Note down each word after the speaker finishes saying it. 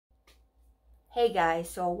Hey guys,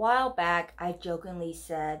 so a while back I jokingly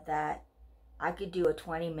said that I could do a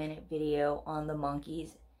 20-minute video on the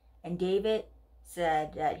monkeys, and David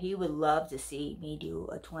said that he would love to see me do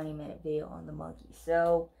a 20-minute video on the monkeys.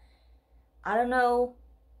 So I don't know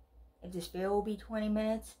if this video will be 20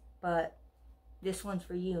 minutes, but this one's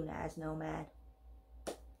for you, Naz Nomad.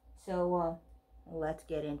 So let's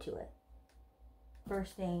get into it.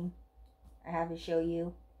 First thing I have to show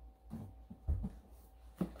you,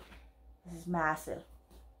 this is massive.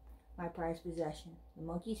 My prized possession. The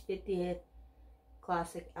Monkees 50th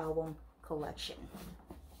Classic Album Collection.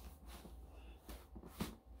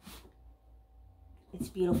 It's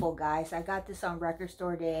beautiful, guys. I got this on Record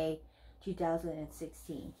Store Day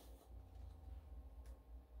 2016.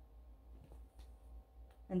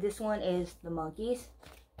 And this one is the Monkees.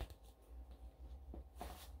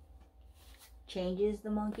 Changes the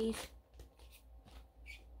Monkees.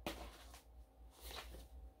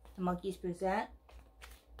 The Monkees present.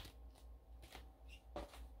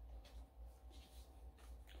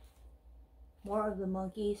 More of the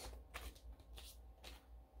Monkees.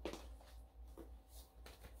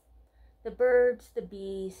 The birds, the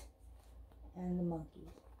bees, and the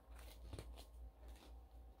monkeys.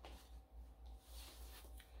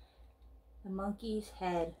 The Monkees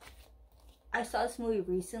had, I saw this movie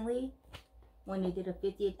recently when they did a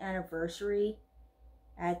 50th anniversary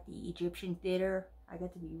at the Egyptian Theater. I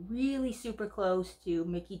got to be really super close to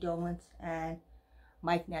Mickey Dolenz and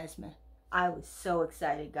Mike Nesmith. I was so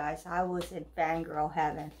excited, guys. I was in fangirl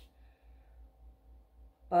heaven.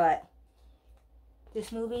 But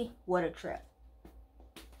this movie, what a trip.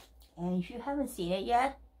 And if you haven't seen it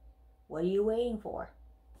yet, what are you waiting for?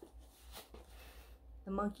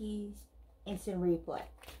 The Monkees Instant Replay.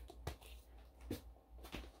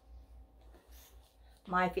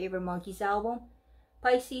 My favorite Monkees album,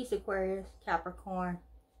 Pisces, Aquarius, Capricorn,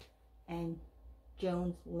 and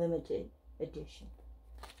Jones Limited Edition.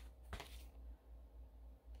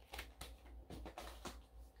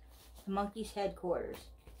 The Monkees Headquarters.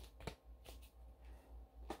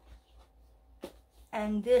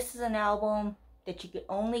 And this is an album that you could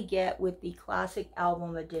only get with the Classic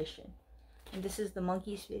Album Edition. And this is the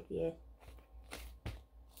Monkees 50th.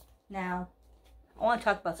 Now, I want to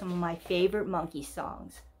talk about some of my favorite Monkees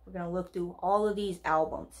songs. We're going to look through all of these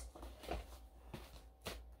albums.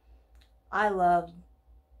 I love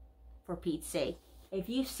For Pete's Sake. If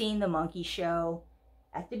you've seen the Monkey Show,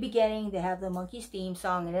 at the beginning they have the Monkees theme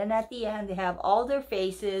song, and then at the end they have all their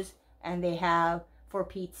faces and they have For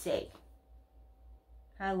Pete's Sake.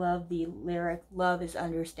 I love the lyric, love is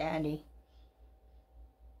understanding.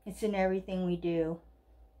 It's in everything we do.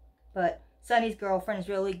 But Sonny's Girlfriend is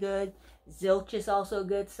really good. Zilch is also a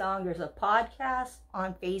good song. There's a podcast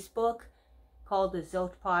on Facebook called the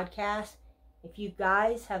Zilch Podcast. If you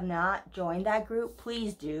guys have not joined that group,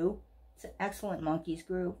 please do. It's an excellent Monkees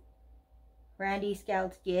group. Randy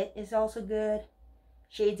Scout's Git is also good.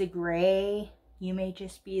 Shades of Grey, You May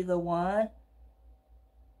Just Be the One.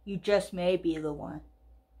 You Just May Be the One.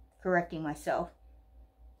 Correcting myself.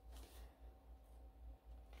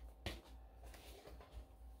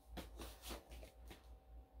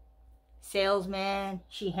 Salesman,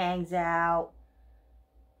 She Hangs Out,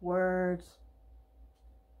 Words,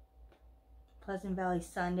 Pleasant Valley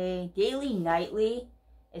Sunday. Daily Nightly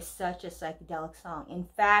is such a psychedelic song. In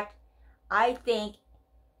fact, I think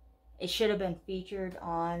it should have been featured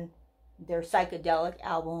on their psychedelic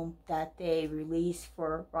album that they released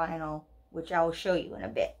for vinyl, which I will show you in a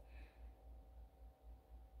bit.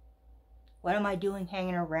 What Am I Doing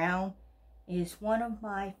Hanging Around is one of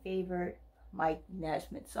my favorite Mike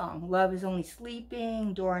Nesmith songs. Love Is Only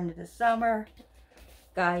Sleeping, Door Into the Summer.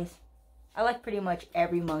 Guys, I like pretty much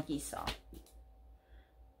every Monkees song.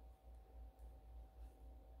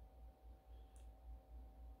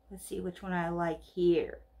 Let's see which one I like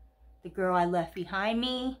here. The Girl I Left Behind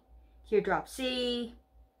Me, Teardrop City,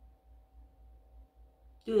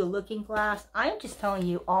 Through the Looking Glass. I'm just telling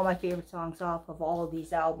you all my favorite songs off of all of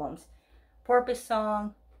these albums. Porpoise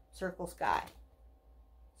Song, Circle Sky.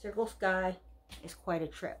 Circle Sky is quite a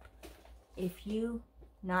trip. If you've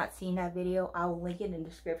not seen that video, I will link it in the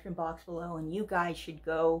description box below, and you guys should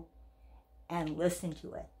go and listen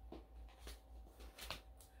to it.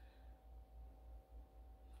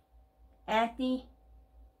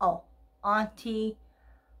 Auntie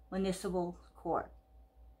Municipal Court.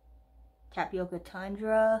 Tapioca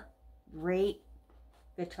Tundra, great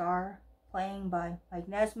guitar playing by Mike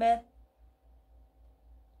Nesmith.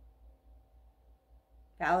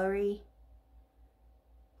 Valerie,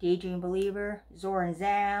 Daydream Believer, Zor and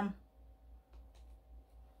Zam.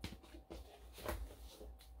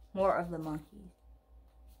 More of the Monkees.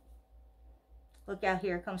 Look Out,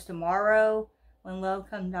 Here Comes Tomorrow, When Love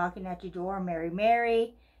Comes Knocking at Your Door, Mary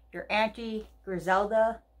Mary, Your Auntie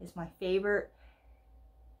Griselda is my favorite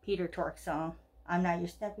Peter Tork song. I'm Not Your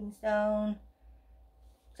Stepping Stone,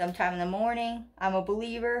 Sometime in the Morning, I'm a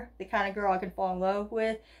Believer, the kind of girl I can fall in love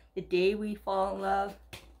with, The Day We Fall in Love.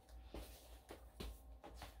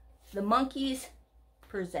 The Monkees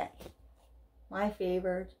present. My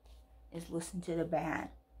favorite is Listen to the Band.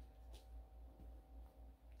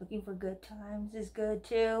 Looking for Good Times is good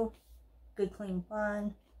too. Good, clean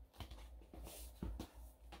fun.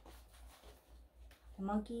 The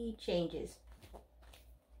Monkey Changes.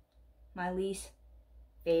 My least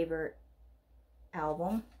favorite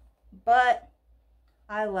album, but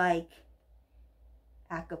I like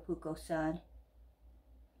Acapulco Sun.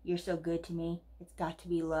 You're So Good to Me. It's Got to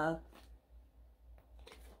Be Love.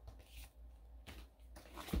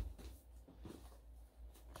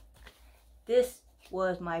 This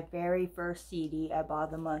was my very first CD I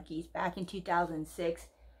bought the Monkees back in 2006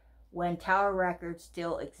 when Tower Records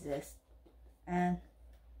still exists. And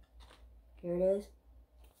here it is.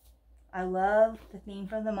 I love the theme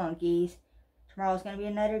from the Monkees. Tomorrow's Gonna Be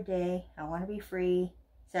Another Day. I Want to Be Free.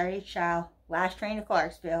 Saturday Child. Last Train to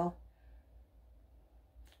Clarksville.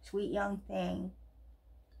 Sweet Young Thing.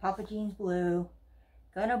 Papa Jeans Blue.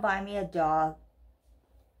 Gonna Buy Me a Dog.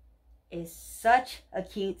 Is such a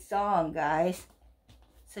cute song, guys.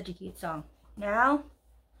 Such a cute song. Now,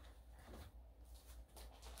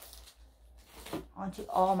 onto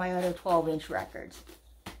all my other 12-inch records.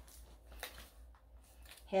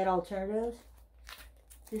 Head Alternatives.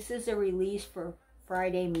 This is a release for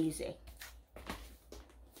Friday Music.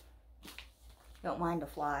 Don't Mind the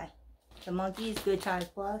Fly. The Monkees, Good Times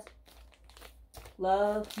Plus.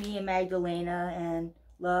 Love Me and Magdalena, and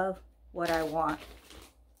Love What I Want.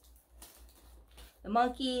 The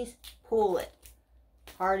Monkees, Pull It.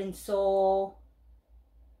 Heart and Soul.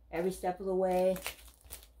 Every Step of the Way.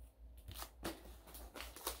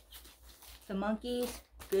 The Monkees,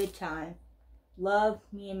 Good Time. Love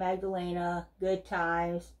Me and Magdalena, Good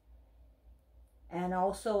Times. And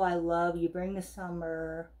also I love You Bring the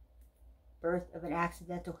Summer, Birth of an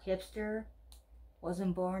Accidental Hipster,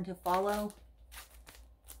 Wasn't Born to Follow.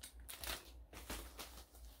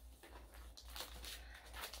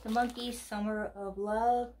 The Monkees, Summer of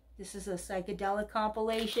Love. This is a psychedelic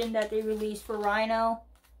compilation that they released for Rhino.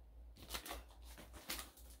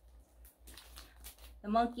 The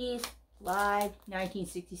Monkees, Live,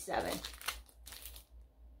 1967.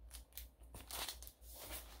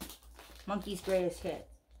 Monkees' Greatest Hits.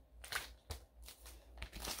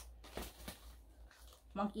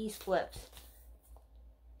 Monkees Flips.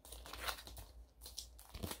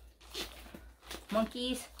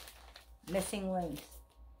 Monkees Missing Links.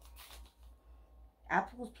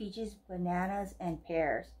 Apples, Peaches, Bananas, and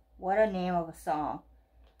Pears. What a name of a song.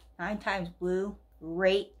 9 Times Blue.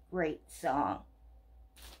 Great, great song.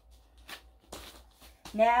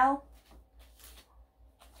 Now,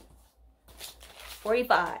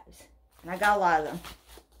 45s. And I got a lot of them.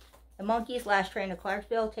 The Monkees, Last Train to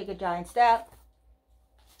Clarksville, Take a Giant Step.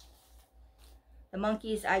 The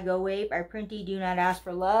Monkees, I Go Ape, I Printy, Do Not Ask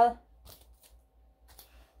for Love.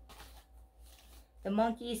 The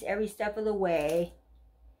Monkees, Every Step of the Way,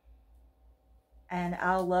 and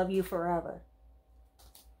I'll Love You Forever.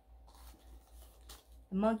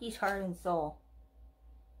 The Monkees, Heart and Soul,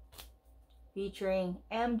 featuring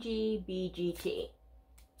MGBGT.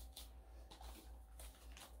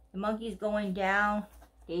 The Monkees, Going Down,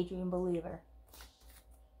 Daydream Believer.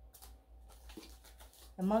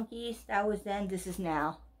 The Monkees, That Was Then, This Is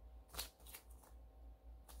Now.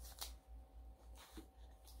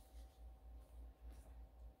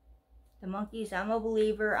 The Monkees, I'm a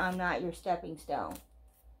Believer, I'm Not Your Stepping Stone.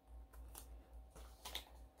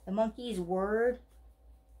 The Monkees, Word,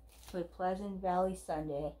 with Pleasant Valley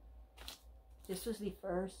Sunday. This was the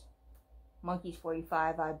first Monkees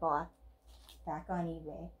 45 I bought back on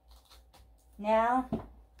eBay. Now,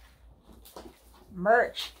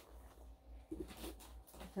 merch,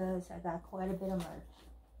 because I got quite a bit of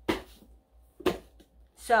merch.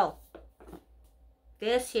 So,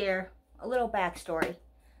 this here, a little backstory.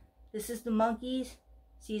 This is the Monkees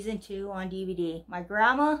Season 2 on DVD. My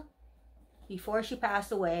grandma, before she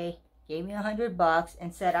passed away, gave me $100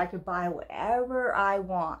 and said I could buy whatever I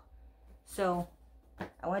want. So,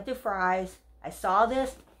 I went to Fry's, I saw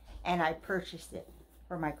this, and I purchased it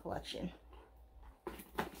for my collection.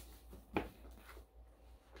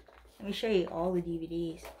 Let me show you all the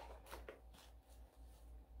DVDs.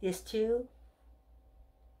 This 2,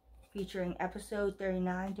 featuring episode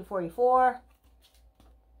 39 to 44.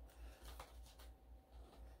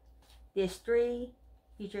 This 3,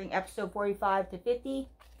 featuring episode 45 to 50.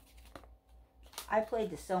 I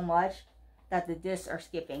played this so much that the discs are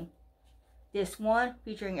skipping. Disc 1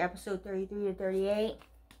 featuring episode 33 to 38.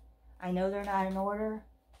 I know they're not in order.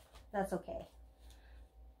 That's okay.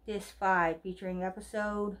 Disc 5 featuring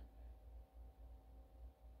episode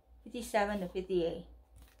 57 to 58.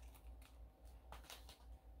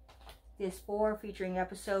 Disc 4 featuring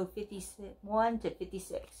episode 51 to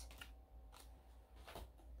 56.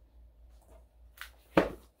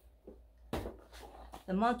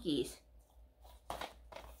 The Monkees.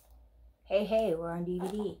 Hey, hey, we're on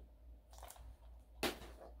DVD.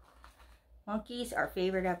 Monkees, our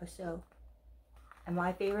favorite episode. And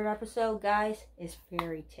my favorite episode, guys, is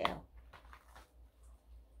Fairy Tale.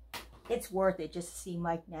 It's worth it just to see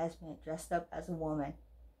Mike Nesmith dressed up as a woman.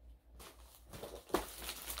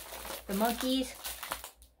 The Monkees,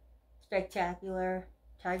 Spectacular,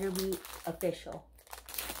 Tiger Beat, Official.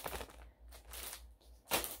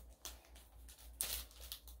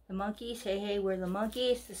 The Monkees, Hey Hey We're the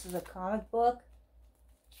Monkees. This is a comic book.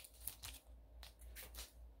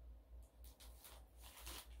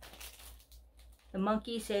 The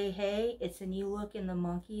Monkees, Hey Hey, it's a new look in the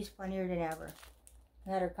Monkees, funnier than ever.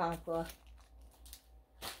 Another comic book.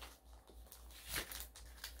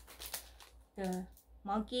 The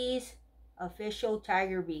Monkees, Official,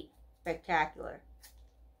 Tiger Beat, Spectacular.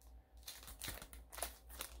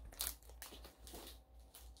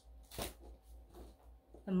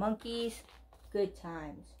 The Monkees, Good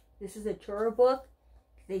Times. This is a tour book.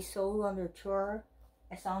 They sold on their tour.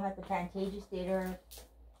 I saw them at the Pantages Theater,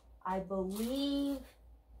 I believe,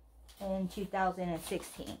 in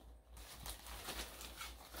 2016.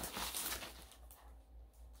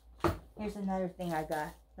 Here's another thing I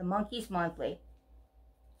got. The Monkees Monthly.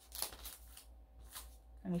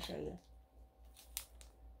 Let me show you.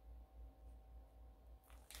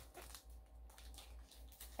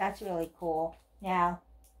 That's really cool. Now,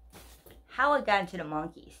 how I got into the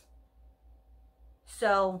Monkees.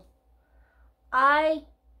 So, I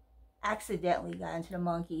accidentally got into the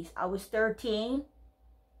Monkees. I was 13,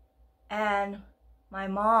 and my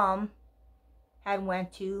mom had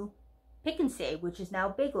went to Pick and Save, which is now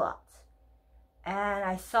Big Lots. And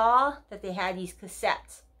I saw that they had these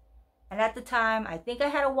cassettes. And at the time, I think I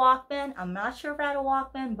had a Walkman. I'm not sure if I had a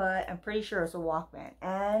Walkman, but I'm pretty sure it's a Walkman.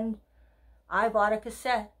 And I bought a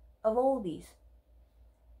cassette of oldies.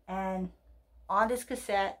 And on this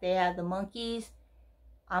cassette, they had the Monkees,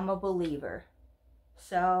 I'm a Believer.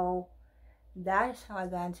 So that is how I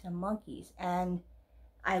got into the Monkees. And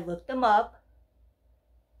I looked them up.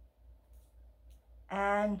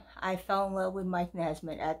 And I fell in love with Mike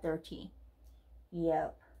Nesmith at 13.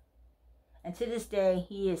 Yep. And to this day,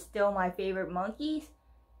 he is still my favorite Monkees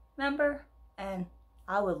member. And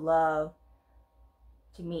I would love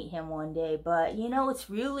to meet him one day. But, you know, it's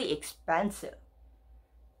really expensive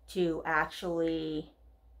to actually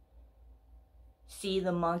see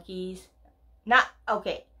the Monkees.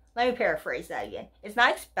 Okay, let me paraphrase that again. It's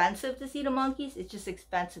not expensive to see the Monkees. It's just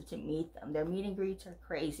expensive to meet them. Their meet and greets are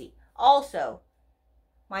crazy. Also,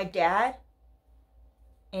 my dad,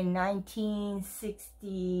 in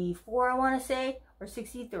 1964, I want to say, or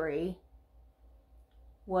 63,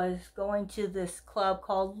 was going to this club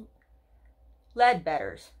called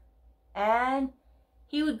Ledbetter's. And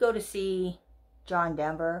he would go to see John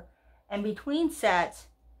Denver. And between sets,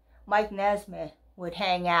 Mike Nesmith would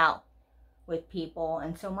hang out with people.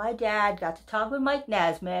 And so my dad got to talk with Mike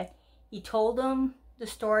Nesmith. He told him the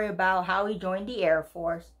story about how he joined the Air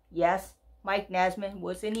Force. Yes, Mike Nesmith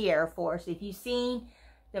was in the Air Force. If you've seen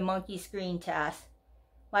the Monkey Screen Test,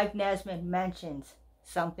 Mike Nesmith mentions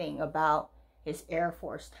something about his Air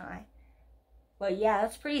Force time. But yeah,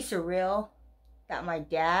 that's pretty surreal that my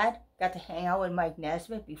dad got to hang out with Mike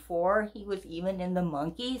Nesmith before he was even in the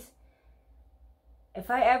Monkees. If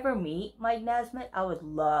I ever meet Mike Nesmith, I would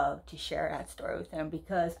love to share that story with him,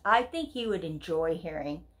 because I think he would enjoy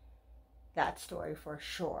hearing that story for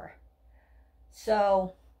sure.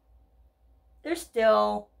 So there's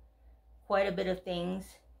still quite a bit of things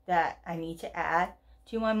that I need to add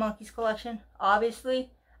to my Monkees collection.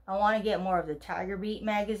 Obviously, I want to get more of the Tiger Beat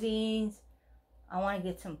magazines. I want to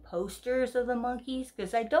get some posters of the Monkees,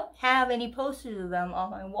 because I don't have any posters of them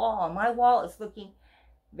on my wall. My wall is looking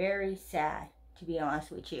very sad, to be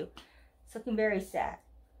honest with you. It's looking very sad.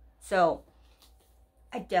 So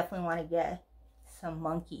I definitely want to get some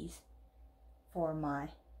Monkees for my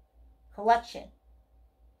collection,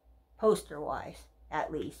 poster wise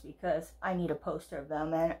at least, because I need a poster of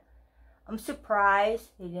them. And I'm surprised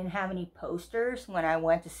they didn't have any posters when I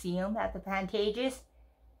went to see them at the Pantages,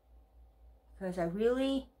 because I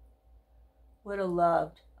really would have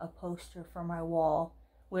loved a poster for my wall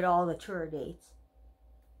with all the tour dates.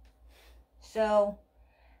 So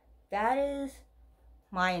that is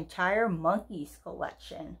my entire monkees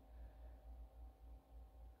collection.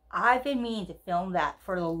 I've been meaning to film that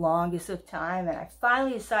for the longest of time, and I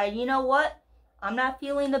finally decided, you know what? I'm not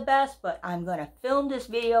feeling the best, but I'm going to film this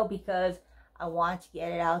video because I want to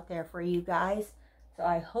get it out there for you guys. So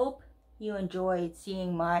I hope you enjoyed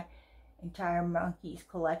seeing my entire monkees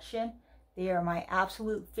collection. They are my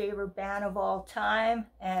absolute favorite band of all time,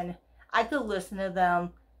 and I could listen to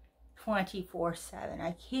them 24/7.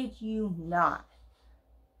 I kid you not.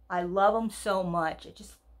 I love them so much. I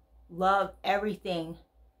just love everything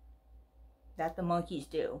that the monkees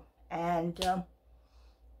do. And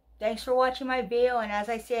thanks for watching my video. And as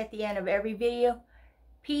I say at the end of every video,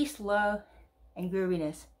 peace, love, and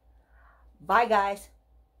grooviness. Bye, guys.